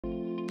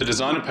The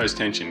design of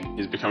post-tension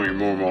is becoming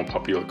more and more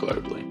popular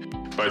globally,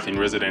 both in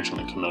residential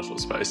and commercial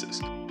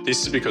spaces.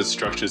 This is because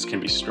structures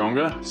can be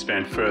stronger,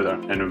 span further,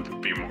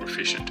 and be more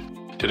efficient.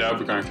 Today I'll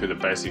be going through the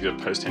basics of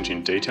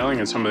post-tension detailing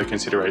and some of the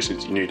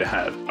considerations you need to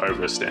have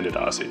over a standard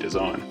RC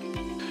design.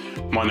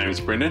 My name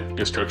is Brendan,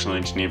 your structural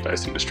engineer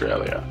based in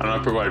Australia, and I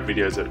provide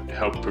videos that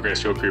help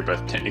progress your career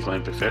both technically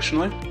and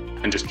professionally,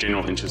 and just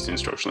general interest in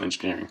structural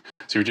engineering.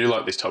 So if you do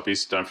like these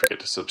topics, don't forget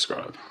to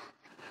subscribe.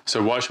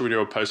 So why should we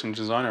do a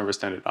post-tension design over a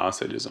standard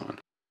RC design?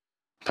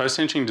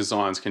 Post-tension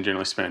designs can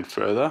generally span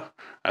further,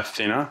 are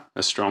thinner,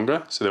 are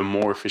stronger, so they're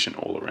more efficient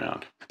all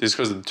around. This is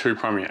because of the two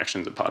primary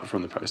actions apart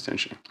from the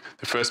post-tension.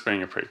 The first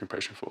being a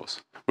pre-compression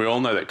force. We all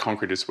know that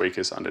concrete is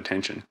weakest under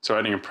tension, so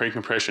adding a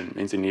pre-compression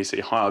means you need to see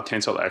higher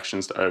tensile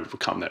actions to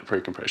overcome that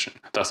pre-compression,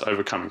 thus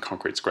overcoming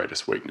concrete's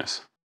greatest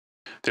weakness.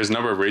 There's a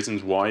number of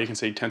reasons why you can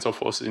see tensile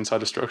forces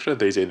inside a structure,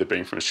 these either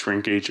being from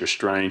shrinkage,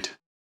 restraint,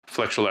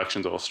 flexural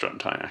actions, or strut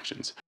and tying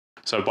actions.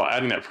 So by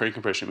adding that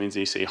pre-compression means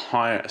you see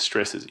higher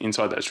stresses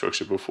inside that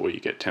structure before you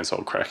get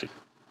tensile cracking.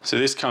 So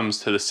this comes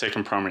to the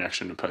second primary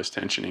action of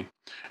post-tensioning,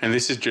 and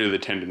this is due to the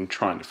tendon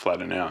trying to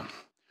flatten out.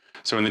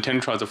 So when the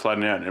tendon tries to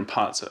flatten out, it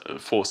imparts a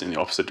force in the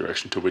opposite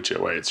direction to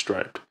whichever way it's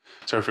draped.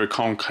 So for a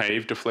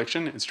concave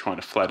deflection, it's trying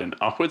to flatten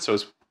upwards, so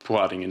it's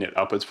providing a net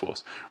upwards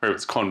force. Where if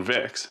it's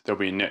convex, there'll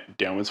be a net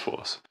downwards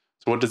force.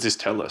 So what does this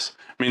tell us?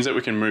 It means that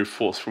we can move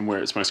force from where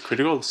it's most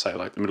critical, say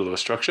like the middle of a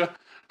structure,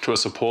 to a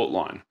support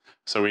line.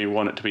 So we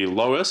want it to be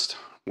lowest,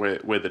 where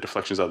the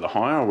deflections are the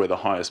higher, where the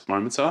highest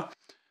moments are,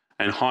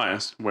 and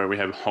highest, where we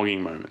have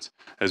hogging moments,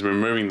 as we're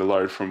moving the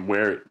load from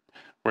where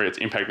it's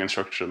impacting the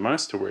structure the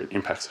most to where it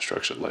impacts the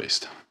structure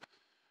least.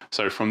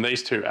 So from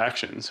these two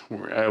actions,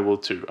 we're able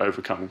to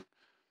overcome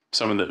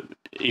some of the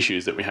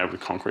issues that we have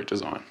with concrete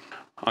design.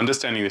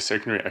 Understanding the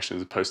secondary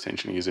actions of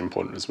post-tensioning is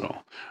important as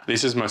well.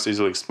 This is most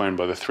easily explained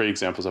by the three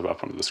examples I've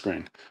up onto the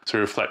screen. So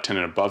we have a flat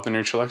tendon above the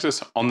neutral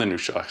axis, on the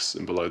neutral axis,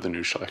 and below the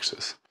neutral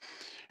axis.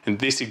 In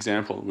this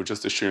example, we'll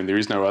just assume there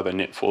is no other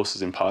net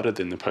forces imparted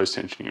than the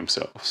post-tensioning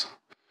themselves.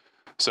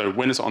 So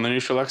when it's on the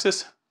neutral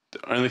axis,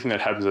 the only thing that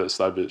happens at the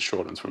slab is it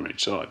shortens from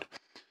each side.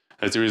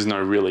 As there is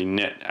no really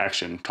net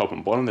action top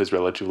and bottom, there's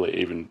relatively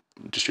even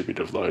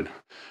distributive load.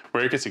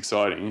 Where it gets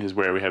exciting is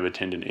where we have a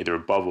tendon either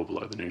above or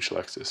below the neutral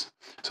axis.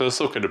 So let's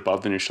look at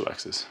above the neutral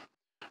axis.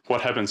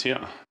 What happens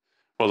here?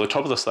 Well, the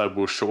top of the slab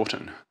will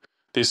shorten.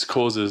 This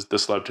causes the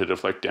slab to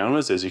deflect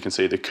downwards. As you can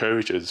see, the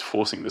curvature is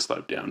forcing the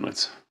slab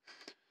downwards.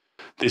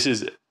 This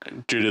is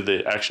due to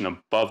the action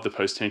above the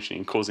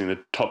post-tensioning, causing the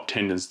top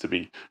tendons to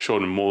be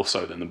shortened more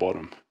so than the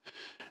bottom.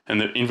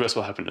 And the inverse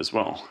will happen as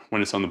well.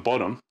 When it's on the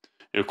bottom,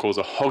 it will cause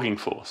a hogging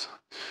force.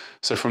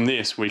 So from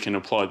this, we can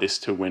apply this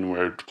to when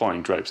we're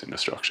applying drapes in the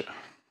structure.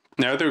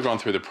 Now that we've gone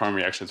through the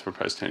primary actions for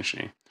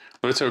post-tensioning,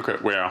 let's look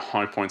at where our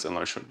high points and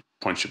low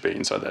points should be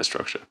inside that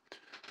structure.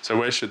 So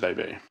where should they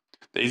be?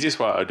 The easiest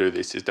way I do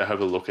this is to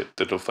have a look at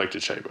the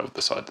deflected shape of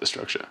the side of the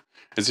structure,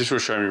 as this will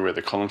show me where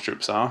the column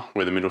strips are,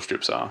 where the middle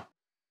strips are.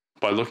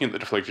 By looking at the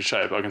deflected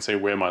shape, I can see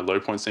where my low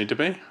points need to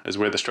be, as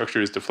where the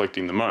structure is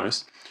deflecting the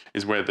most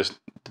is where the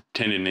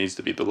tendon needs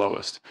to be the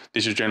lowest.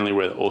 This is generally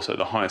where also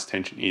the highest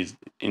tension is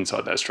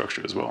inside that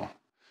structure as well.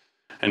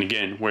 And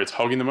again, where it's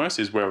hogging the most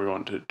is where we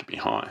want it to be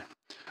high.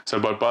 So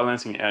by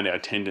balancing out our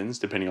tendons,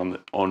 depending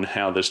on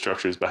how the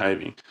structure is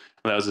behaving,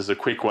 allows us a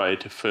quick way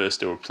to first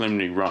do a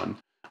preliminary run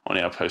on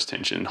our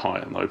post-tension high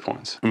and low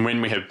points. And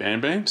when we have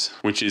band beams,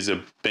 which is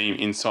a beam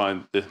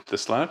inside the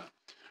slab,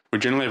 we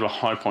generally have a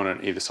high point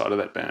on either side of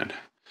that band,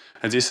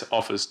 as this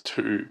offers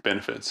two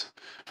benefits.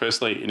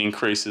 Firstly, it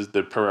increases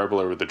the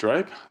parabola of the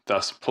drape,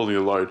 thus pulling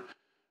the load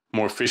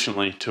more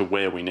efficiently to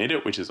where we need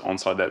it, which is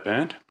onside that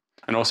band,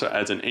 and also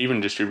adds an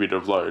even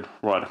distributive load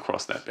right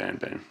across that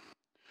band beam.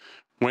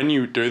 When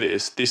you do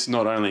this is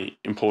not only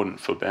important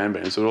for band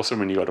beams, but also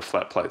when you've got a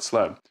flat plate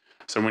slab.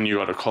 So when you've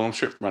got a column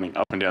strip running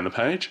up and down the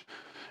page,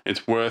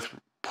 it's worth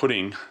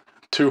putting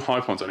two high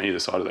points on either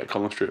side of that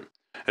column strip,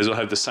 as it'll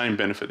have the same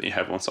benefit that you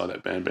have onside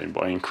that band beam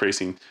by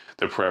increasing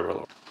the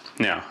parabola.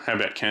 Now, how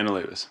about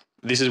cantilevers?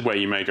 This is where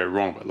you may go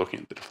wrong by looking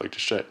at the deflected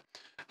shape.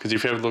 Because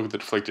if you ever look at the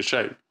deflected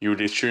shape, you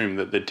would assume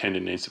that the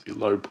tendon needs to be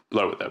low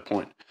at that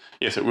point.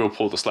 Yes, it will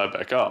pull the slab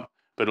back up,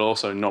 but it'll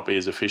also not be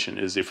as efficient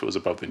as if it was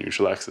above the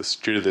neutral axis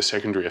due to the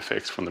secondary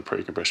effects from the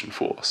pre-compression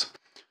force.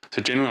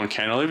 So generally on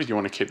cantilevers, you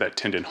want to keep that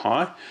tendon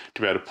high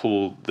to be able to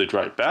pull the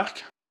drape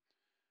back.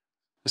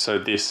 So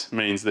this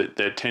means that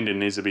their tendon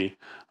needs to be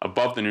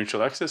above the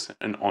neutral axis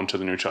and onto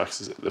the neutral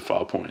axis at the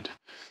far point.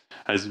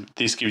 As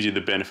this gives you the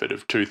benefit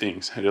of two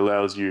things. It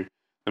allows you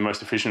the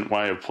most efficient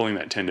way of pulling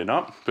that tendon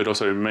up, but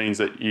also means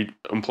that you're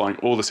applying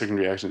all the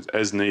secondary actions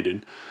as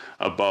needed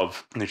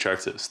above the neutral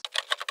axis.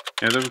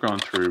 Now that we've gone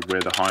through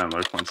where the high and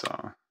low points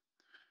are,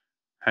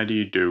 how do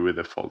you do with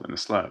a fault in a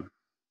slab?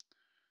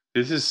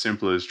 This is as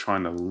simple as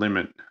trying to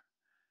limit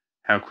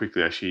how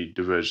quickly actually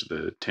diverge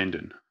the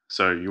tendon.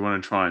 So you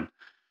want to try and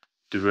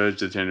diverge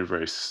the tendon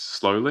very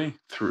slowly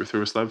through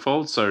a slab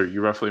fold. So you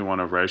roughly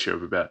want a ratio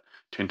of about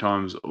 10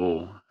 times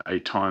or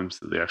 8 times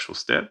the actual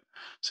step.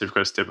 So if you've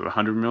got a step of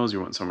 100 mils, you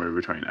want somewhere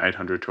between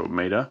 800 to a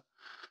meter.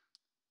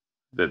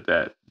 that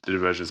the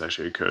divergence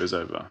actually occurs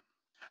over.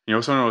 You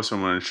also want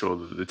to ensure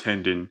that the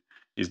tendon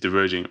is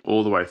diverging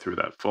all the way through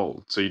that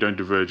fold. So you don't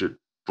diverge it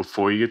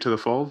before you get to the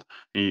fold,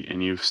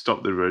 and you've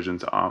stopped the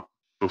divergence up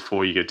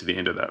before you get to the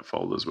end of that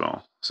fold as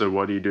well. So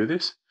why do you do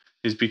this?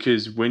 Is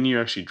because when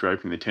you're actually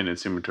draping the tendon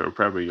similar to a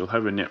parabola, you'll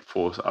have a net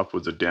force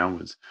upwards or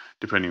downwards,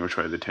 depending which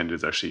way the tendon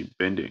is actually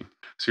bending.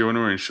 So you want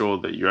to ensure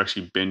that you're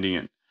actually bending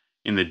it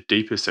in the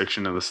deeper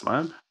section of the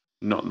slab,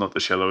 not the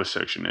shallowest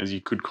section, as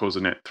you could cause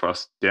a net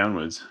thrust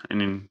downwards,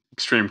 and in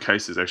extreme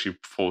cases actually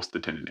force the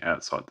tendon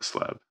outside the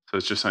slab. So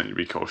it's just something to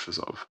be cautious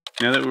of.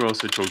 Now that we're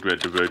also talked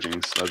about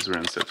diverging slabs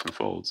around steps and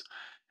folds,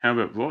 how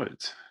about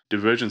voids?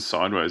 Divergence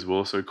sideways will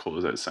also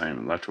cause that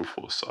same lateral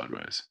force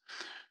sideways.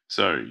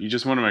 So you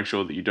just want to make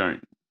sure that you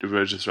don't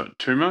diverge the strut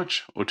too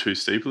much or too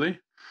steeply,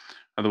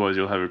 otherwise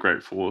you'll have a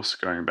great force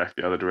going back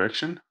the other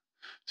direction.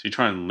 So you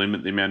try and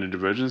limit the amount of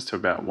divergence to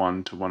about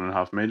 1 to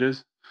 1.5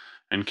 meters,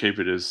 and keep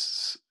it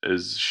as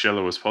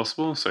shallow as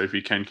possible. So if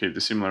you can keep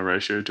the similar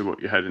ratio to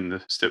what you had in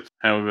the step.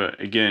 However,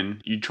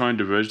 again, you try and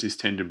diverge this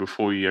tendon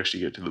before you actually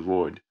get to the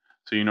void.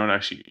 So you're not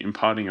actually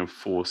imparting a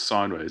force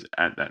sideways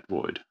at that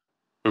void.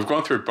 We've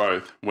gone through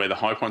both where the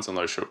high points and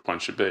low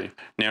points should be.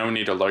 Now we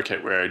need to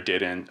locate where our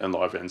dead end and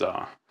live ends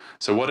are.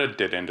 So what are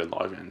dead end and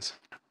live ends?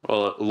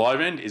 Well, a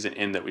live end is an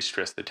end that we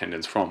stress the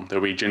tendons from.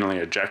 There'll be generally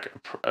a jack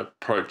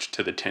approach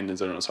to the tendons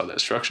that are inside that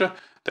structure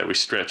that we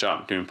stretch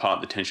up to impart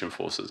the tension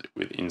forces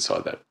with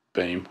inside that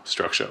beam,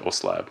 structure, or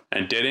slab.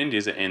 And dead end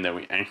is an end that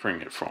we're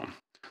anchoring it from.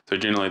 So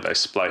generally they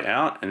splay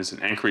out and it's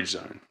an anchorage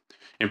zone.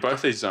 In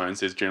both these zones,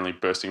 there's generally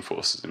bursting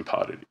forces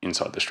imparted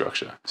inside the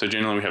structure. So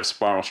generally we have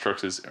spiral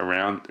structures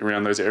around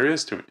those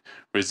areas to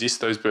resist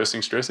those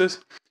bursting stresses.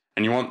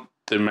 And you want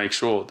to make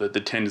sure that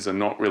the tendons are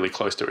not really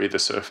close to either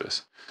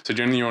surface. So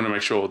generally you want to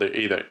make sure they're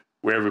either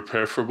wherever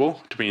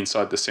preferable to be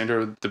inside the center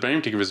of the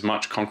beam to give as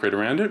much concrete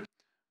around it,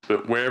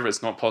 but wherever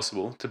it's not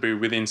possible to be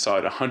within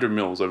inside 100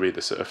 mils of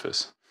either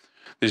surface.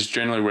 This is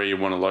generally where you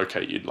want to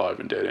locate your live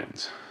and dead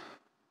ends.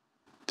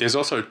 There's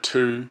also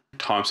two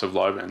types of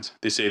live ends.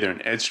 This is either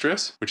an edge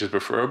stress, which is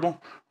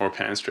preferable, or a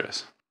pan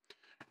stress.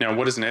 Now,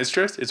 what is an edge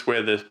stress? It's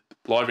where the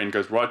live end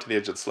goes right to the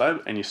edge of the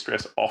slab and you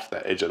stress off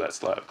that edge of that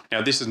slab.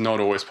 Now, this is not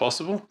always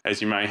possible,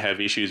 as you may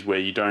have issues where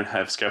you don't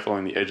have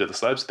scaffolding the edge of the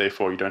slab, so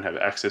therefore you don't have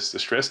access to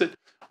stress it,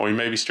 or you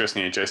may be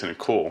stressing the adjacent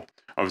core.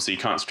 Obviously, you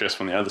can't stress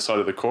from the other side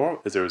of the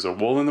core as there is a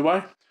wall in the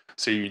way,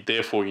 so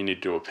therefore you need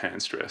to do a pan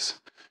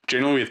stress.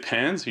 Generally with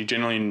pans, you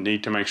generally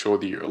need to make sure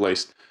that you're at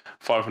least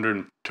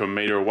 500 to a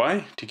meter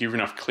away to give you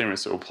enough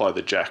clearance to apply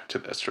the jack to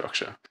that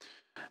structure.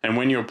 And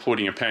when you're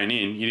putting a pan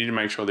in, you need to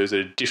make sure there's an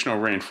additional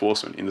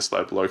reinforcement in the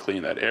slab locally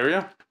in that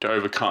area to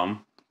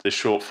overcome the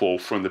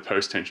shortfall from the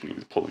post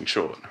tensioning pulling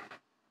short.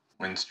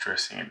 When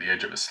stressing at the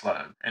edge of a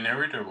slab, an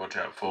area to watch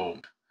out for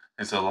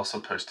is the loss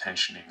of post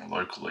tensioning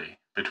locally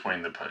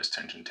between the post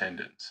tension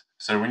tendons.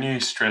 So when you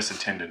stress a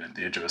tendon at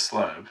the edge of a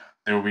slab,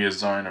 there will be a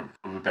zone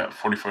of about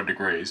 45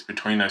 degrees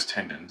between those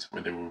tendons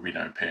where there will be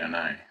no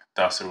PNA.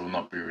 Thus, it will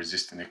not be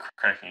resisting the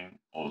cracking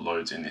or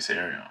loads in this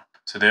area.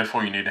 So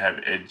therefore, you need to have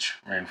edge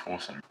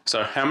reinforcement.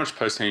 So how much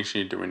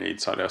post-tension do we need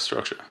inside our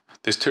structure?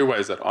 There's two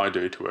ways that I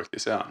do to work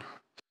this out.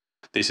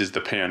 This is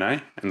the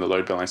PNA and the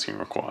load balancing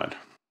required.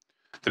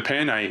 The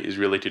PNA is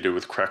really to do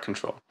with crack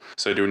control.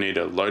 So do we need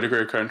a low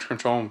degree of crack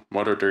control,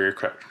 moderate degree of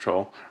crack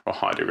control, or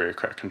high degree of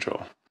crack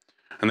control?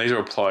 And these are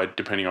applied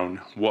depending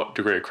on what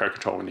degree of crack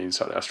control we need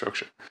inside our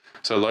structure.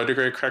 So low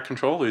degree of crack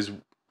control is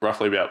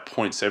roughly about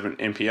 0.7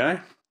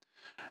 MPa.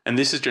 And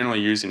this is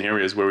generally used in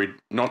areas where we're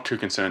not too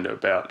concerned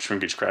about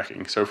shrinkage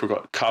cracking. So if we've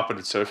got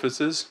carpeted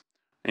surfaces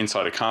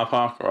inside a car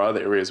park or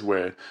other areas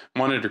where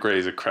minor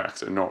degrees of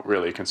cracks are not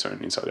really a concern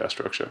inside our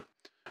structure.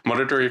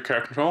 Moderate degree of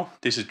crack control,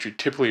 this is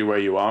typically where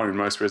you are in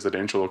most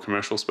residential or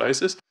commercial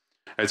spaces,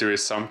 as there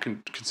is some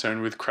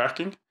concern with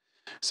cracking.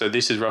 So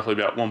this is roughly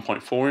about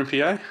 1.4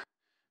 MPa.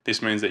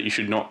 This means that you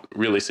should not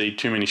really see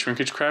too many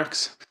shrinkage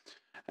cracks.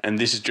 And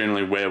this is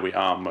generally where we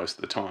are most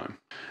of the time.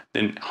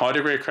 Then high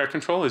degree of crack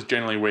control is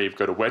generally where you've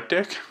got a wet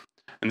deck,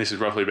 and this is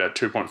roughly about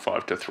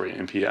 2.5 to 3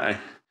 MPa.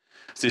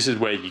 So this is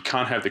where you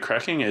can't have the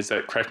cracking, as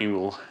that cracking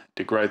will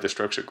degrade the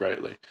structure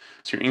greatly.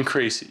 So you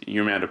increase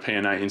your amount of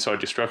PNA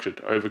inside your structure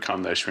to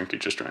overcome those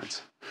shrinkage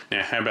restraints.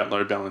 Now, how about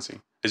load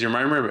balancing? As you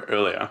remember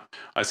earlier,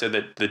 I said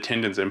that the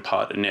tendons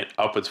impart a net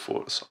upwards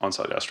force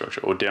onside our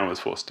structure, or downwards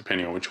force,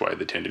 depending on which way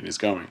the tendon is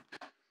going.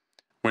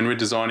 When we're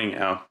designing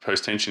our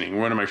post-tensioning, we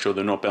want to make sure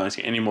they're not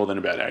balancing any more than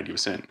about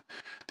 80%.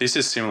 This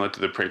is similar to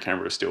the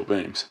pre-camber steel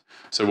beams.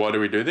 So why do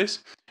we do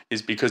this?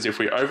 Is because if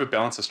we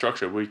overbalance the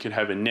structure, we could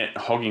have a net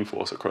hogging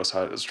force across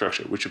the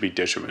structure, which would be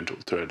detrimental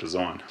to our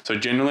design. So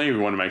generally, we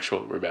want to make sure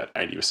that we're about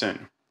 80%.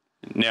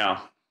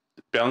 Now,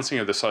 balancing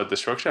of the side of the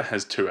structure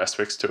has two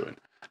aspects to it.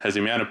 It has the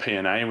amount of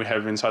PNA we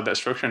have inside that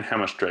structure and how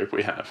much drape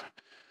we have.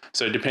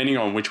 So depending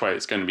on which way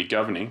it's going to be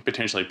governing,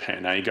 potentially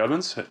PNA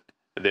governs.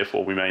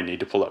 Therefore, we may need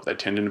to pull up that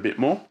tendon a bit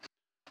more.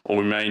 or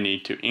we may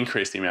need to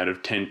increase the amount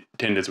of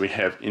tendons we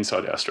have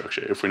inside our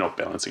structure if we're not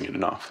balancing it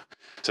enough.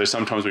 So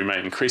sometimes we may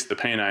increase the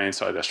P&A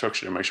inside our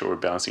structure to make sure we're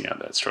balancing out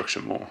that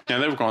structure more. Now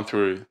that we've gone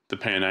through the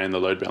P&A and the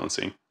load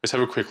balancing, let's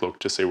have a quick look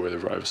to see whether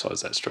we've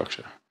oversized that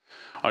structure.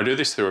 I do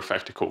this through a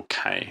factor called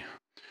K.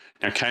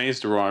 Now K is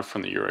derived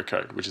from the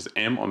Eurocode, which is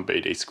M on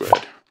BD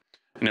squared,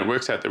 and it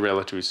works out the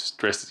relative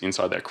stresses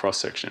inside that cross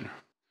section.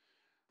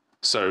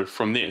 So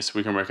from this,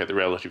 we can work out the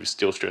relative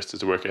steel stresses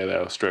to work out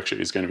our structure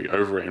is going to be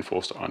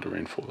over-reinforced or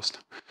under-reinforced.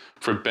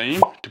 For a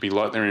beam to be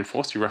lightly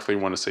reinforced, you roughly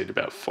want to see it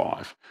about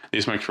 5.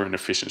 This makes for an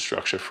efficient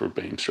structure for a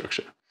beam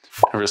structure.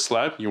 And for a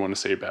slab, you want to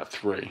see about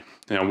 3.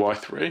 Now why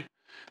 3?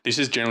 This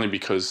is generally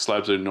because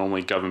slabs are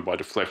normally governed by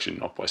deflection,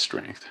 not by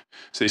strength.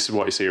 So this is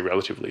why you see a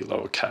relatively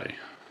lower K.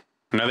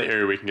 Another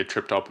area we can get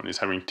tripped up on is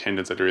having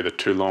tendons that are either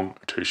too long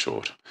or too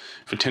short.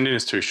 If a tendon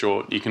is too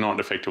short, you cannot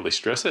effectively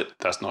stress it,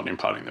 thus not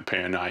imparting the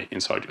P&A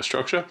inside your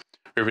structure.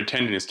 Or if a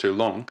tendon is too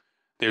long,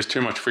 there's too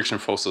much friction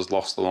forces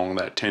lost along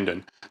that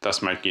tendon,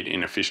 thus making it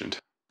inefficient.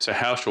 So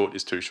how short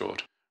is too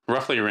short?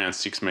 Roughly around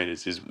 6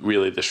 meters is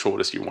really the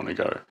shortest you want to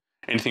go.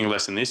 Anything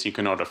less than this, you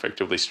cannot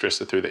effectively stress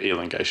it through the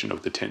elongation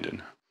of the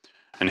tendon.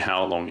 And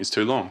how long is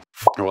too long?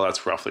 Well,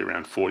 that's roughly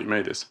around 40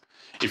 meters.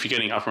 If you're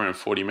getting up around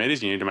 40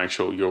 meters, you need to make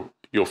sure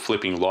you're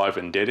flipping live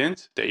and dead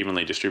ends to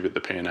evenly distribute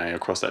the P&A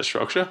across that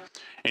structure.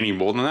 Any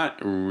more than that,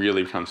 it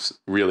really becomes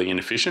really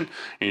inefficient,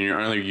 and you're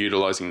only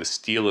utilizing the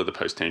steel of the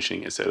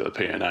post-tensioning instead of the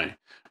P&A,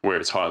 where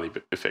it's highly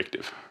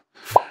effective.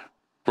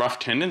 Rough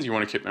tendons, you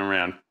want to keep them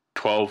around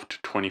 12 to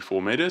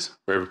 24 meters,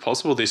 wherever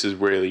possible. This is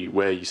really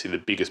where you see the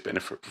biggest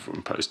benefit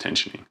from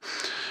post-tensioning,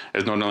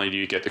 as not only do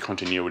you get the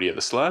continuity of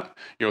the slab,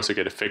 you also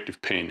get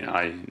effective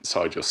P&A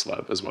inside your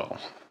slab as well.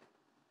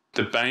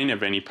 The bane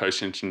of any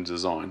post-tension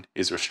design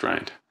is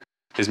restraint.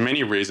 There's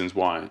many reasons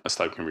why a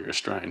slab can be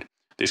restrained.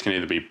 These can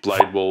either be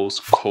blade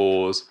walls,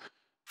 cores,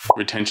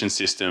 retention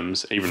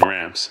systems, even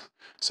ramps.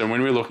 So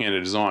when we're looking at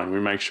a design, we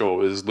make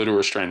sure there's as little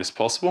restraint as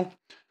possible.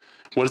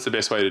 What is the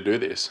best way to do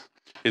this?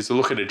 Is to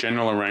look at a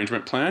general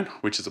arrangement plan,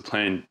 which is a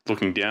plan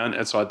looking down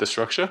outside the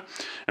structure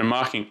and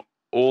marking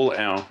all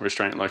our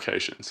restraint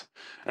locations.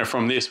 And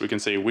from this, we can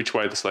see which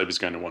way the slab is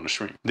going to want to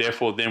shrink.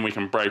 Therefore, then we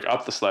can break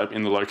up the slab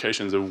in the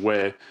locations of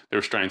where the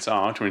restraints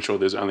are to ensure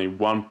there's only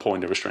one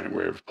point of restraint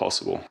wherever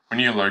possible. When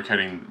you're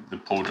locating the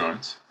pull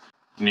joints,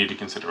 you need to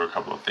consider a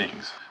couple of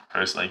things.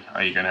 Firstly,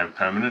 are you going to have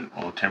permanent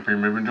or temporary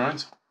movement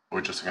joints,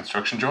 or just a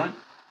construction joint?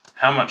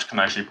 How much can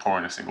actually pour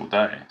in a single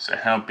day? So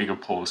how big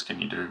of pours can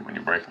you do when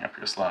you're breaking up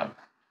your slab?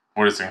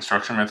 What is the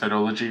construction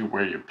methodology,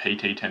 where your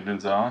PT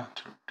tendons are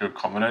to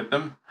accommodate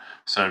them?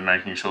 So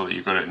making sure that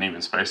you've got an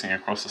even spacing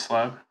across the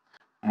slab.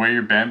 Where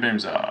your band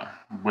beams are,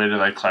 where do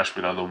they clash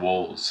with other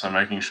walls? So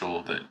making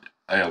sure that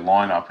they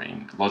line up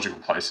in logical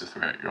places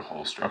throughout your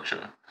whole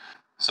structure.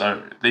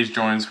 So these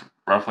joints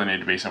roughly need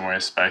to be somewhere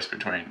spaced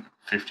between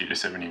 50 to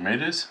 70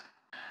 meters.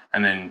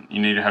 And then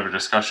you need to have a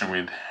discussion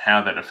with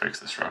how that affects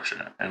the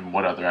structure and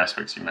what other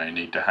aspects you may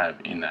need to have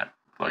in that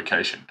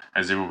location.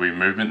 As there will be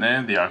movement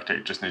there, the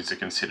architect just needs to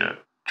consider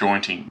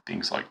jointing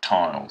things like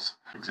tiles,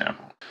 for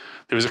example.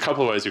 There's a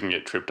couple of ways you can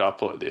get tripped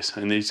up like this,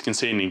 and you can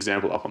see an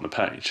example up on the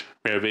page.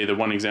 We have either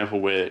one example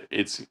where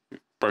it's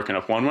broken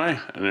up one way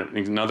and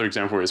another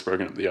example where it's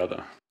broken up the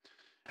other.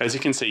 As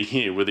you can see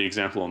here with the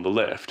example on the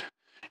left,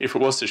 if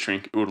it was to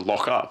shrink, it would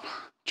lock up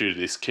due to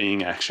this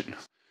keying action.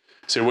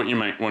 So what you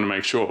want to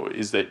make sure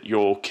is that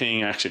your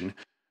keying action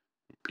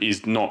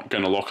is not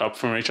going to lock up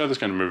from each other, it's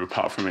going to move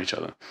apart from each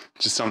other,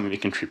 which is something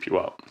that can trip you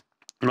up.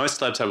 Most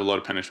slabs have a lot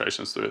of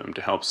penetrations through them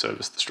to help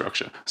service the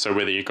structure. So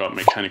whether you've got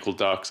mechanical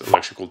ducts,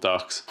 electrical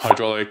ducts,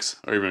 hydraulics,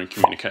 or even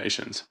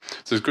communications.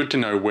 So it's good to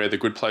know where the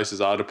good places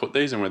are to put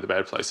these and where the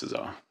bad places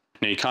are.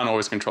 Now you can't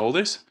always control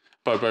this,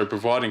 but by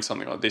providing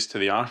something like this to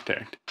the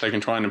architect, they can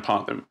try and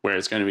impart them where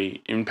it's going to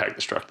impact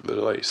the structure the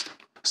least.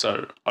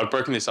 So I've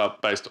broken this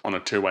up based on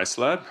a two-way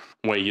slab,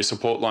 where your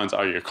support lines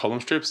are your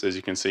column strips, as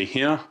you can see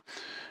here,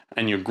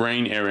 and your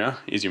green area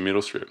is your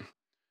middle strip.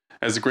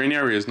 As the green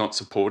area is not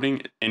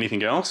supporting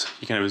anything else,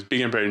 you can have as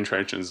big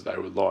penetrations as they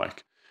would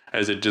like,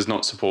 as it does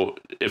not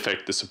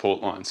affect the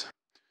support lines.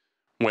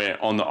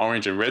 Where on the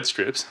orange and red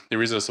strips,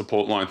 there is a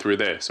support line through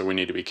there, so we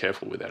need to be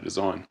careful with our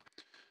design.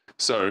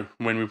 So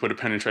when we put a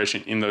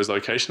penetration in those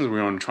locations,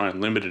 we want to try and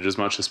limit it as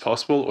much as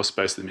possible or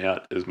space them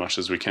out as much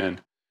as we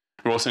can.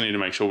 We also need to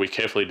make sure we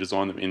carefully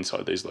design them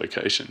inside these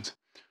locations.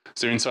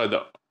 So inside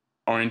the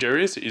orange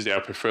areas is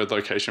our preferred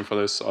location for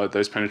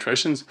those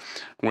penetrations,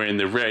 where in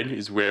the red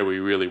is where we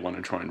really want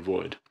to try and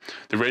avoid.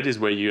 The red is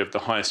where you have the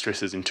highest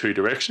stresses in two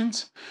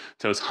directions,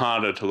 so it's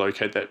harder to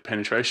locate that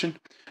penetration.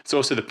 It's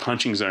also the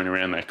punching zone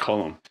around that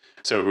column,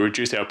 so it will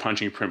reduce our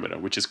punching perimeter,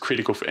 which is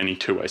critical for any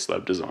two-way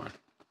slab design.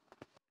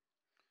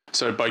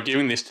 So by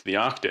giving this to the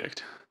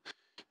architect,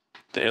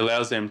 it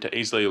allows them to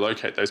easily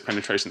locate those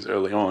penetrations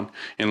early on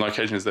in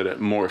locations that are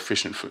more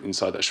efficient for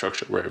inside that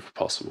structure wherever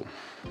possible.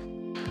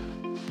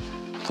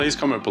 Please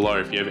comment below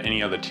if you have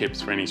any other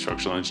tips for any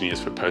structural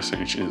engineers for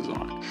post-tension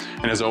design.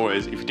 And as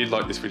always, if you did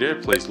like this video,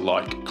 please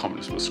like, comment,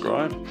 and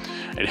subscribe.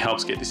 It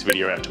helps get this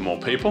video out to more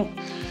people.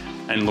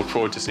 and look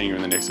forward to seeing you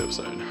in the next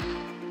episode.